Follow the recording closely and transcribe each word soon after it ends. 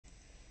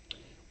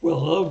Well,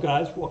 hello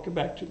guys, welcome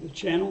back to the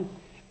channel.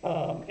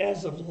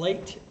 As of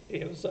late,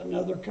 it was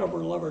another cover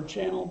lover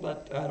channel,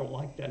 but I don't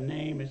like that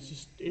name.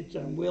 It's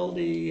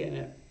unwieldy and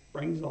it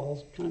brings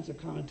all kinds of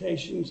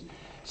connotations.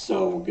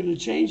 So we're going to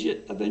change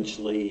it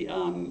eventually.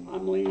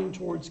 I'm leaning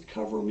towards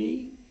Cover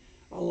Me.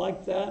 I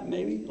like that,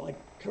 maybe like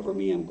Cover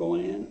Me, I'm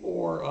going in,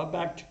 or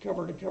back to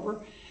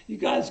cover. You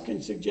guys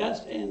can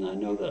suggest, and I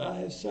know that I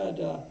have said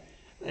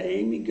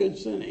Amy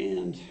Goodson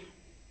and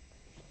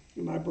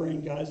in my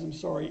brain, guys, I'm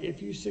sorry.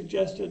 If you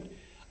suggested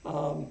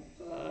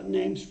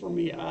names for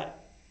me, I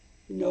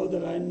know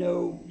that I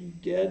know you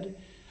did.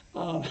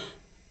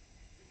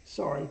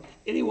 Sorry.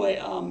 Anyway,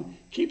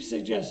 keep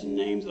suggesting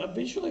names.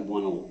 Eventually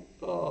one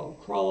will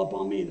crawl up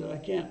on me that I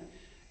can't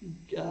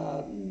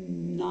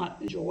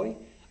not enjoy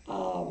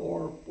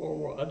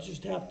or I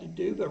just have to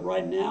do. But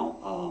right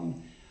now,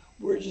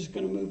 we're just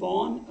going to move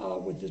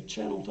on with the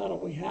channel title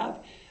we have.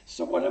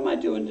 So what am I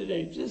doing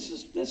today?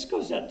 This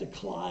goes out to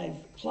Clive.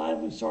 Clive,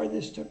 I'm sorry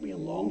this took me a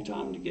long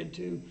time to get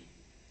to.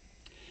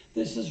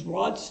 This is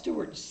Rod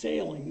Stewart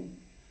Sailing,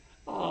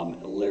 a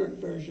lyric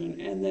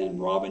version, and then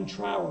Robin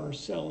Trower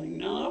Sailing.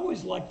 Now, I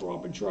always liked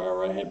Robin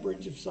Trower. I had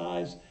Bridge of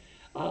Sighs.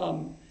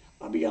 I'll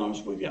be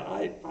honest with you,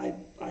 I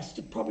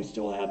probably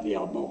still have the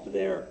album over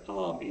there.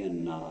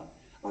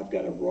 I've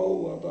got a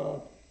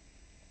row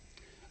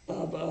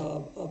of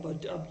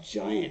a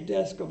giant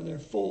desk over there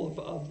full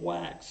of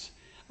wax.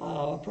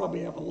 I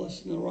probably haven't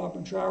listened to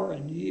Robin Trower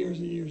in years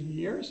and years and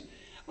years.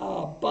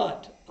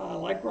 But I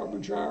like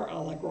Robin Trower, I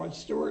like Rod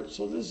Stewart.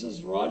 So this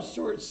is Rod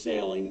Stewart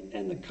Sailing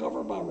and the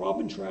cover by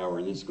Robin Trower,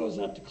 and this goes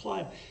out to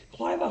Clive.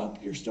 Clive, I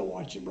hope you're still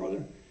watching,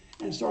 brother.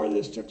 And sorry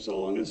this took so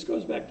long. This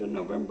goes back to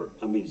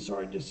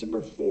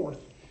December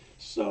 4th.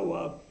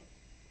 So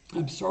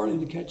I'm starting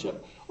to catch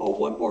up. Oh,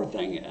 one more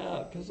thing,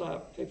 because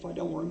if I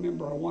don't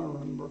remember, I want to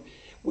remember.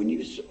 When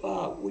you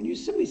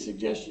send me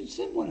suggestions,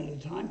 send one at a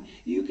time.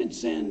 You can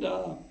send,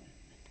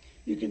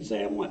 you can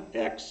say I want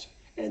X,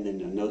 and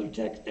then another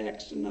text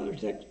X, another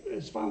text.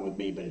 It's fine with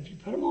me. But if you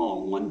put them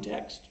all in one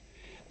text,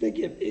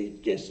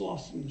 it gets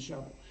lost in the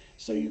shuffle.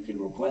 So you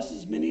can request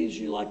as many as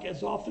you like,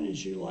 as often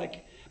as you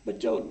like, but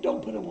don't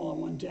put them all in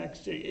one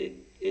text.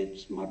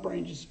 It's my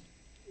brain just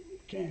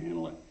can't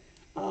handle it.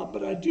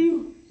 But I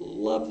do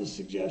love the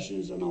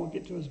suggestions, and I'll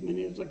get to as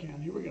many as I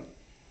can. Here we go.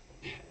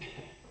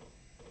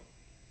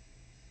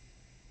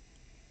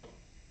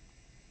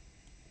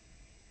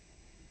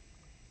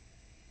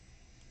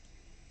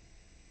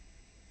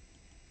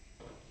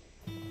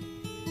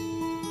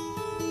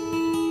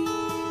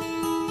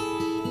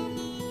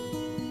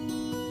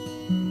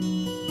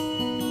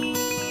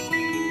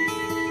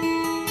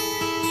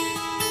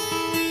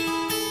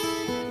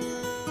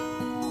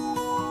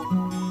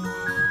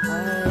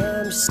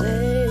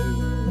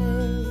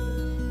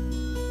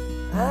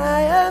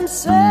 I am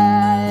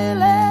sailing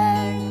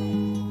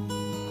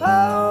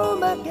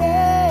home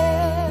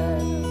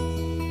again,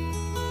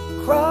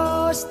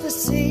 across the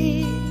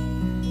sea.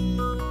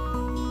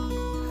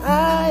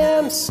 I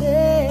am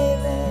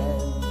sailing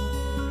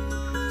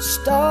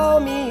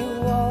stormy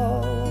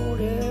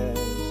waters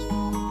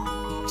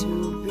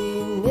to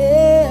be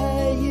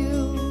near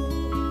you,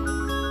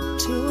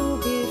 to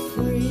be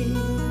free.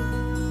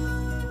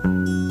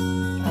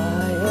 I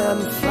am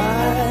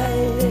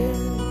flying,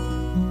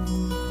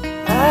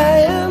 I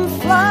am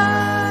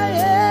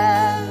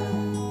flying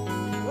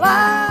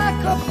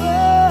like a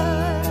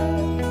bird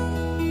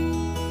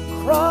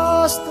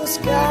across the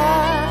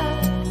sky.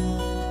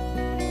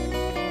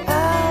 I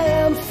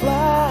am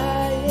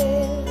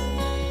flying,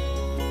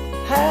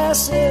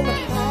 passing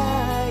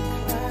high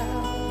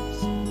clouds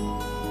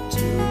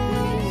to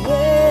be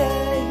near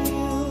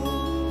you,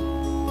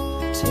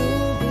 to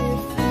be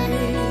free.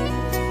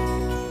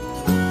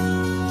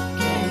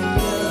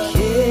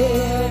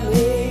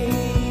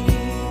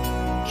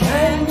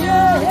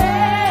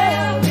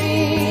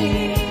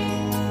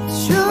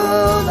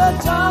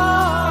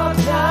 Dark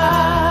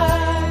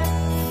night,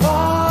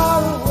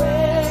 far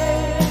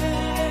away,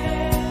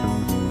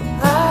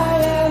 I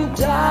am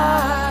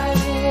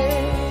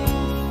dying,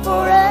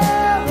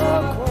 forever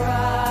crying.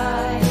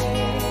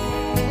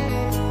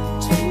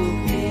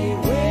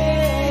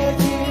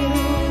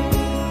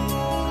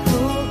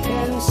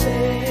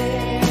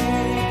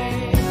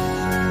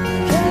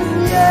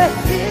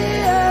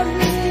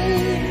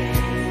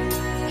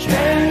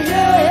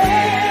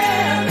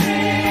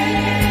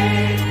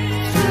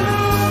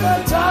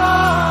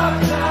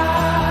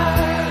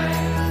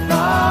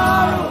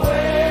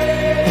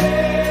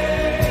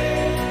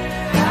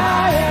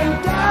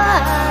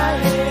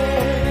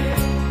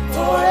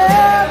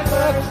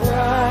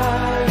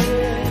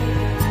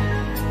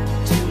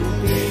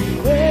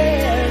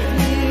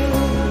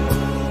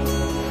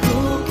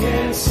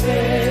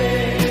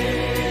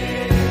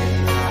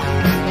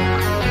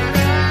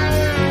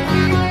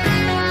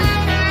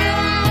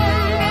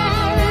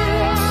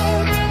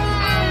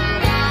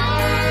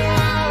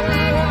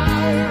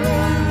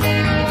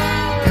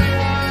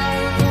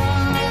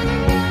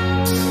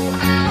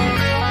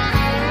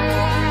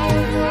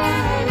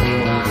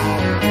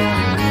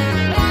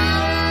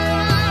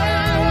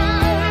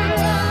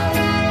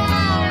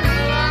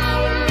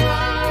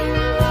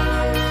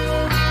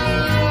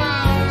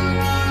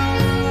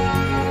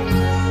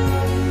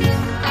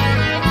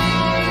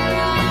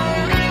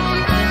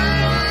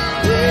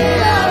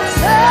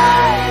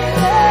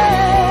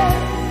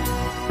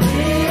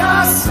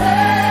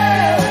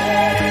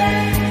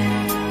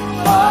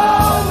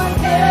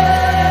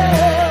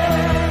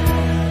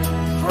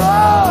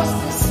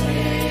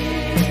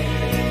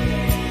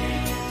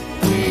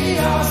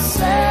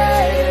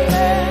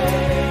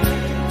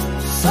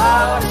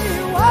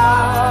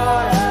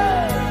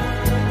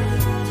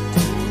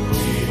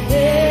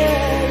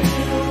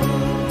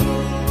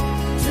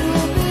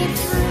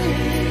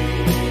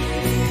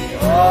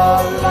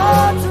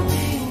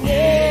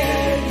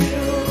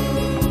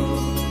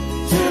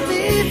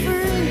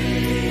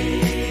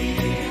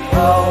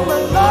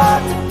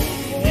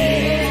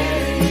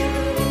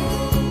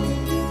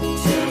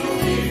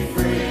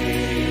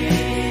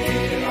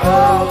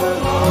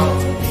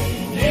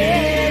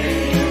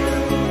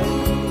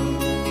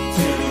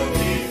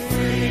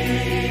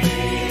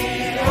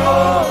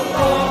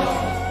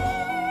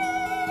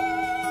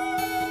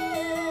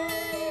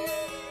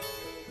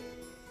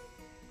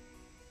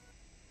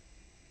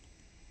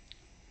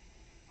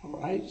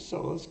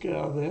 So let's get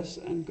out of this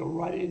and go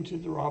right into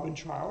the Robin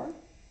Trower.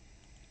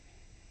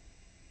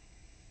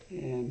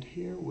 And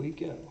here we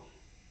go.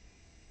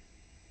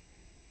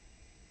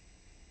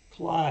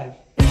 Clive.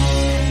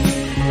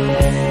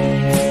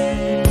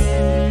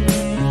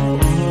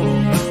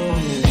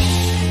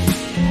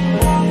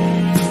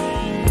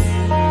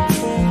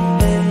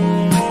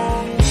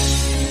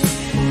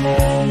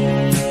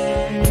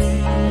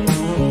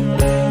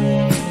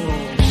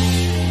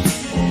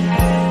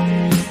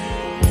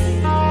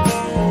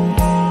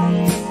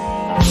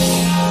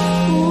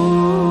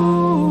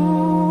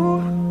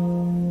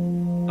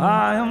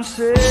 I am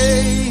saved.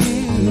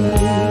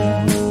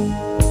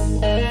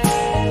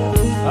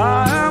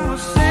 I am a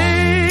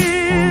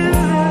sinner,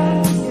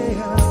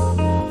 yeah.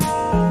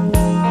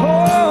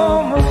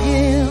 Home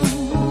again,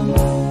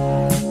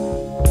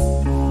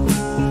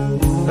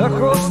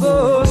 across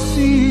the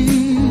sea.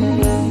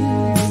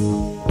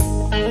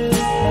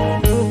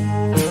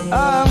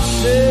 I'm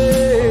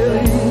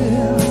sailing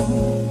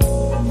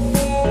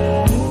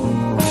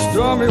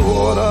stormy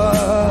water.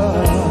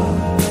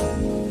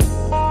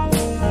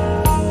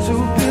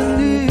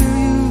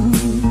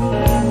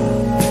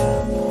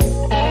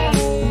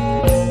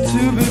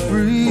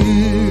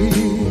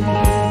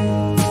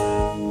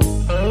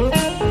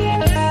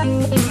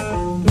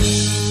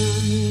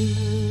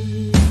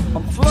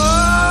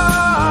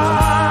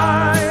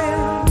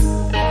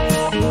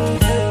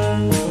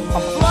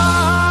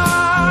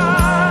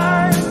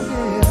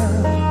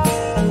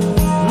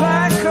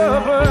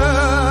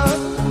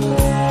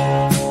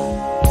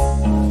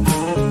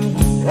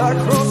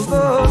 Across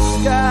the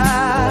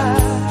sky,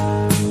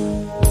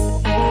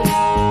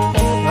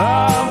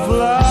 I'm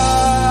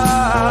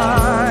flying,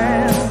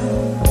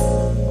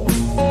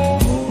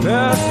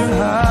 passing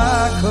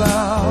high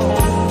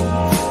clouds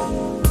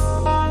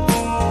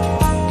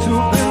to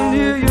be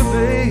near you,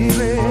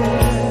 baby.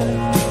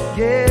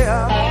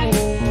 Yeah,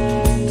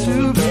 to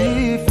be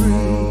free.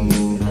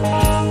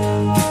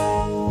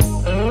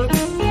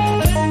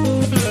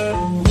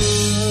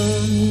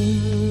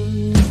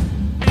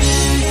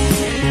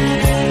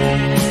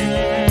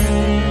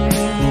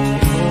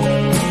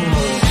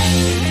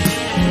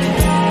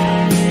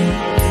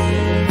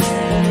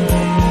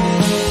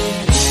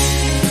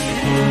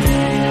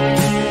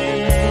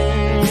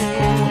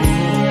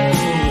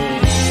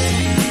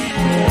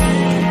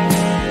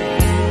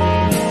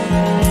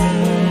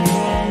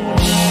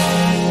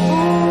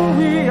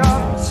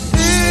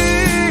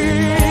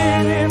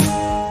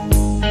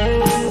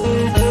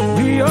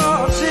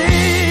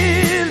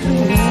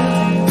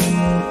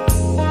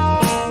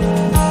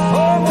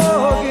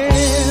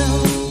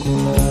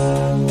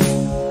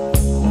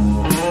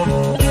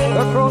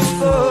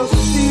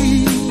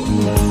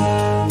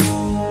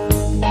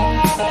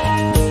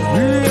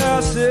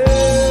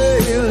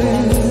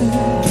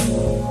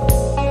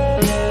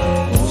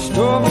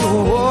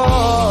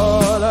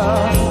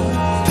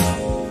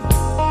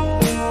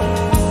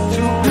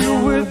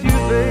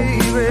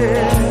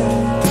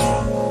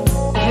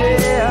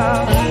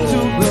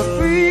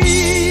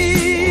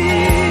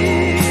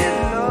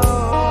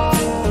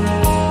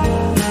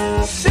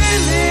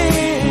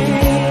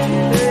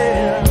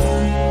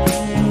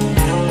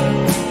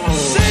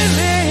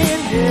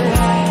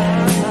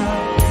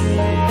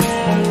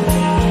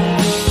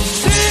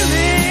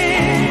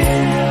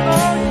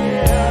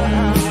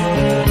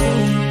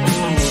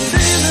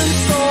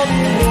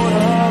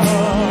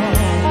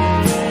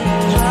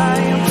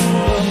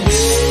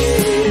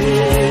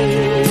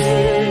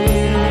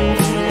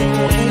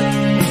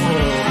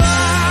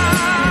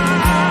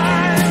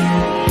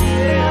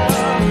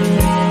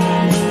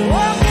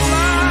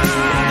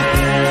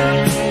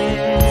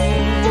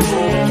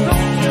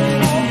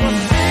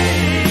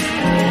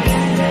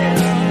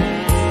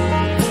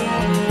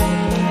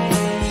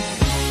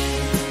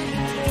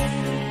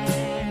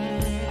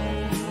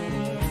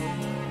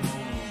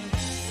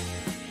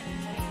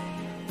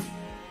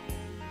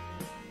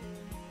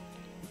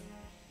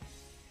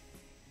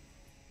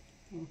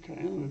 Okay,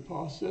 let me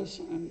pause this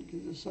and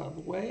get this out of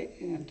the way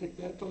and take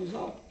the headphones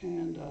off,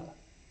 and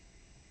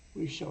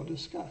we shall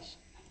discuss.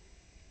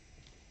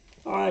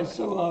 All right,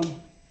 so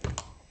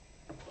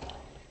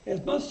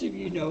as most of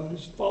you know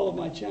who's followed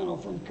my channel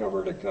from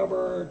cover to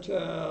cover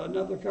to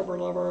another cover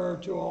lover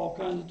to all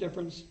kinds of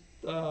different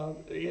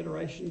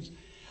iterations,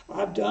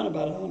 I've done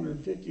about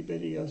 150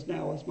 videos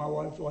now, as my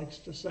wife likes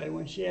to say.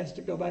 When she has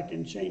to go back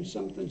and change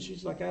something,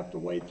 she's like, I have to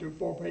wade through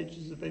 4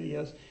 pages of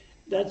videos.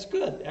 That's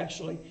good,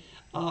 actually.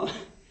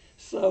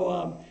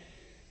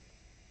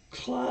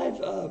 Clive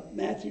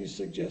Matthews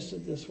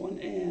suggested this one,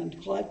 and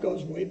Clive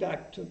goes way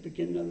back to the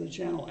beginning of the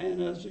channel.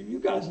 And as you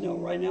guys know,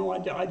 right now I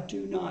don't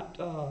do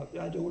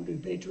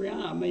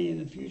Patreon. I may in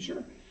the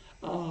future,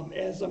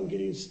 as I'm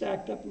getting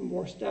stacked up and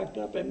more stacked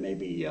up, and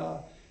maybe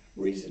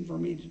reason for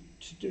me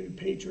to do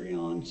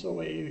Patreon.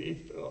 So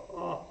if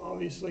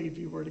obviously if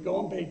you were to go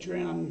on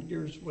Patreon,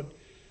 yours would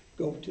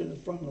go to the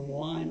front of the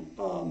line.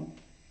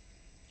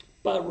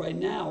 But right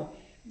now,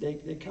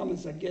 they come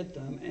as I get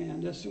them,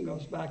 and this one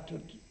goes back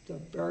to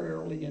very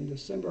early in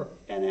December,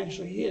 and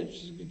actually he had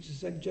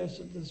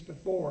suggested this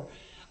before.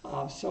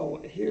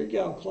 So here you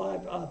go,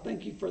 Clive.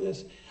 Thank you for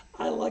this.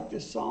 I like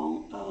this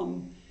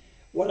song.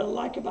 What I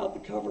like about the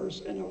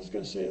covers, and I was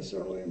going to say this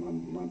earlier,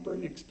 my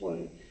brain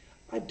exploded.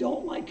 I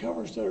don't like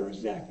covers that are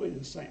exactly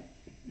the same.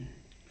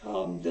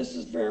 This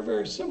is very,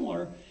 very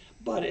similar,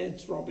 but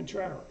it's Robin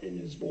Trower, and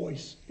his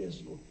voice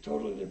is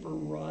totally different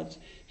from Rod's.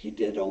 He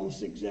did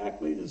almost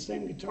exactly the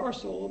same guitar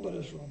solo, but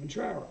it's Robin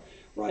Trower,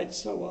 right?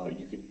 So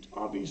you could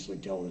obviously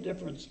tell the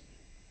difference.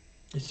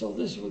 So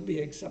this would be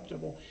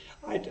acceptable.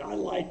 I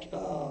like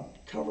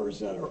covers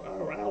that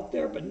are out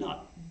there, but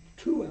not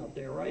too out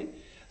there, right?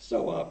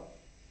 So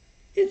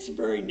it's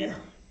very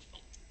narrow.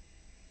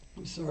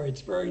 I'm sorry,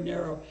 it's very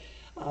narrow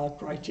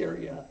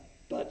criteria,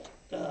 but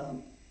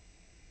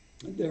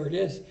there it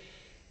is.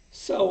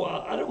 So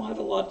I don't have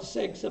a lot to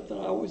say except that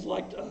I always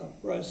liked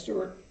Rod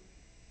Stewart.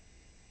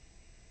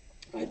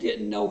 I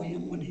didn't know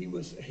him when he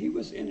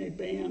was in a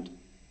band.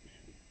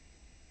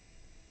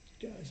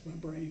 Guys, my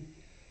brain.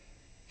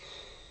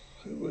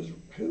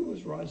 Who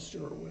was Rod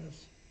Stewart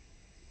with?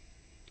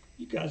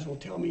 You guys will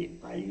tell me.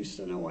 I used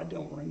to know. I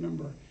don't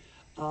remember.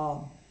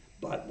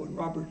 But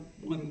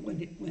when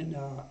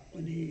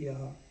he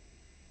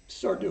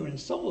started doing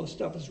his solo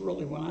stuff is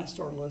really when I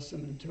started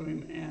listening to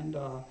him,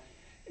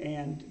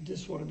 and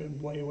this would have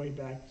been way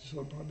back,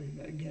 so probably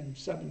again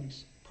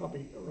 70s,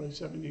 probably early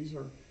 70s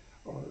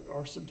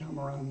or sometime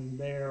around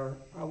there.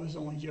 I Was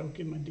Only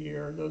Joking, My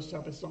Dear, those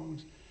type of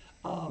songs.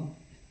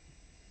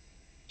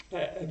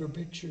 Every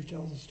Picture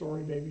Tells a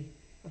Story, Baby,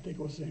 I think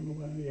was the name of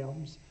one of the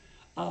albums.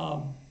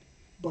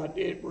 But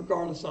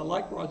regardless, I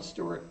like Rod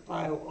Stewart.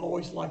 I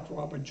always liked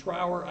Robin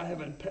Trower. I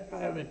haven't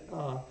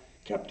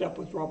kept up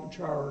with Robin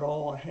Trower at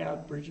all. I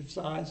had Bridge of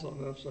Sighs. So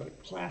it's a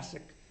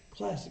classic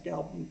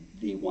album,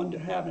 the one to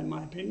have in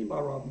my opinion by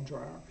Robin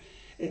Trower.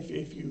 If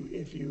you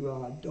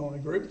don't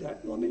agree with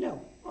that, let me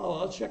know.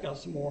 I'll check out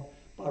some more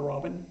by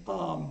Robin.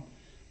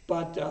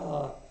 But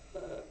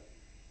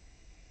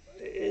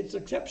it's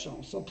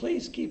exceptional. So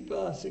please keep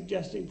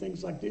suggesting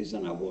things like these,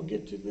 and I will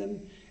get to them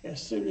as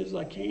soon as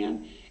I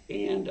can.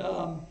 And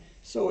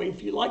so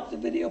if you like the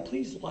video,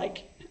 please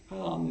like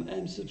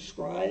and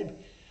subscribe.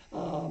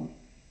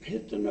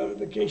 Hit the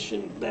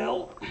notification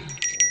bell,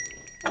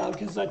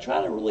 because I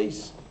try to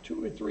release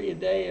 2 or 3 a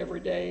day, every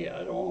day.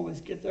 I don't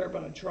always get there,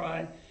 but I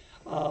try.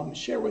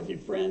 Share with your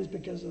friends,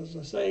 because as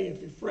I say,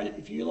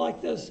 if you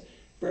like this,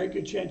 very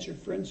good chance your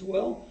friends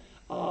will,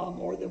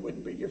 or they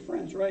wouldn't be your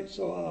friends, right?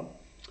 So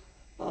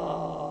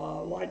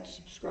like,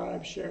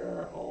 subscribe,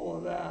 share, all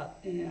of that,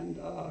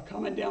 and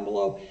comment down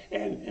below.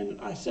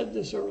 And I said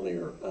this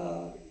earlier,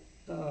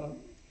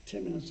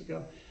 10 minutes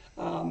ago.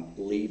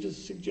 Leave the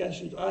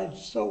suggestions. I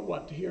so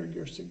want to hear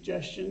your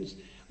suggestions.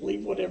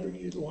 Leave whatever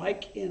you'd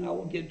like, and I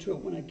will get to it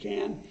when I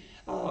can.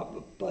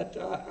 But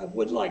I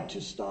would like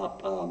to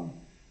stop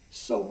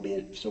so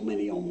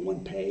many on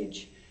one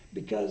page,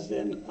 because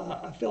then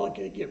I feel like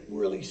I get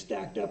really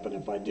stacked up. And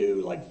if I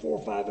do like 4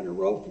 or 5 in a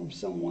row from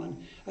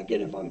someone,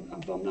 again, if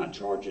I'm not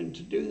charging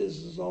to do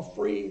this, it's all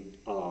free.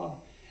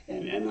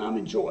 And I'm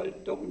enjoying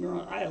it. Don't get me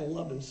wrong, I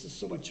love it. This is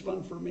so much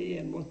fun for me,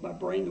 and with my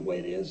brain the way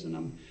it is, and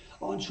I'm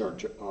on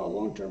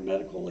long-term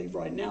medical leave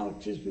right now, it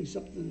gives me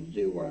something to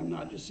do where I'm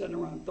not just sitting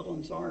around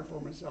feeling sorry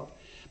for myself.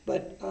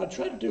 But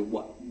try to do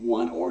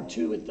 1 or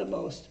 2 at the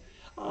most.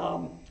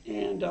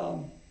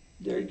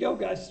 There you go,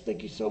 guys.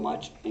 Thank you so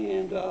much,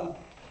 and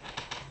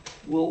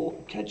we'll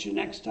catch you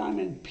next time.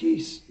 And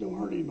peace. Don't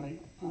hurt anybody.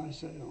 I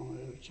said it on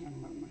the other channel.